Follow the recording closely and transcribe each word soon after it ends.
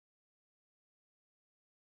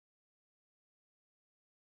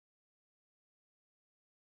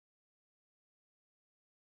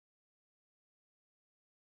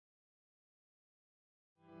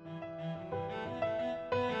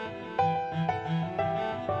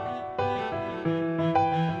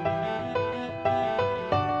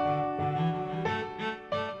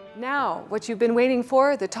what you've been waiting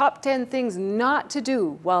for, the top 10 things not to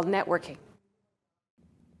do while networking.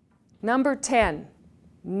 Number 10,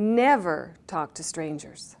 never talk to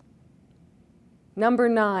strangers. Number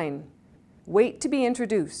 9, wait to be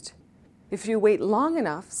introduced. If you wait long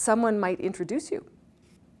enough, someone might introduce you.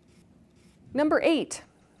 Number 8,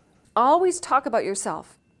 always talk about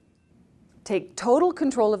yourself. Take total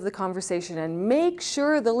control of the conversation and make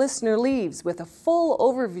sure the listener leaves with a full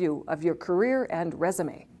overview of your career and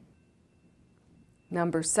resume.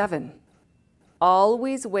 Number 7,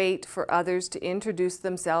 always wait for others to introduce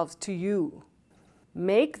themselves to you.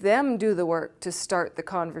 Make them do the work to start the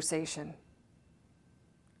conversation.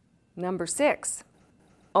 Number 6,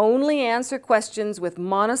 only answer questions with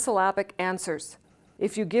monosyllabic answers.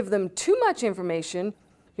 If you give them too much information,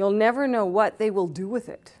 you'll never know what they will do with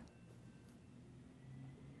it.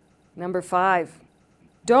 Number 5,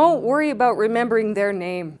 don't worry about remembering their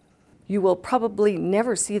name. You will probably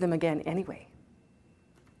never see them again anyway.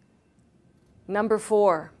 Number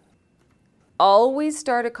 4, always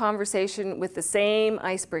start a conversation with the same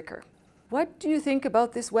icebreaker. What do you think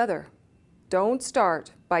about this weather? Don't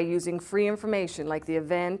start by using free information like the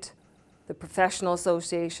event, the professional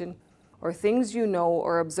association, or things you know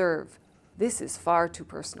or observe. This is far too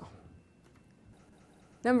personal.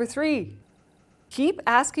 Number 3, keep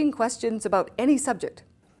asking questions about any subject.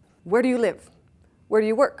 Where do you live? Where do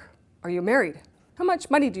you work? Are you married? How much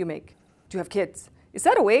money do you make? Do you have kids? Is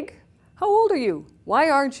that a wig? How old are you?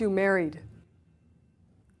 Why aren't you married?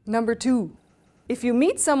 Number 2, if you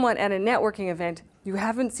meet someone at a networking event you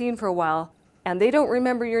haven't seen for a while and they don't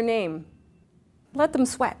remember your name, let them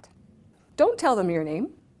sweat. Don't tell them your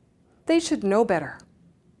name. They should know better.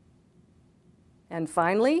 And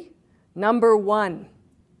finally, number 1,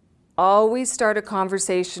 always start a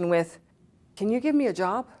conversation with, "Can you give me a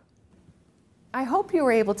job?" I hope you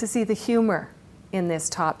were able to see the humor in this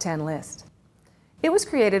top 10 list. It was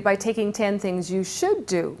created by taking 10 things you should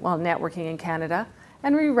do while networking in Canada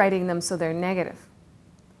and rewriting them so they're negative.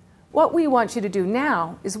 What we want you to do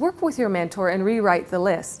now is work with your mentor and rewrite the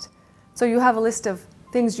list, so you have a list of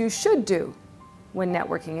things you should do when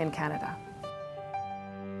networking in Canada.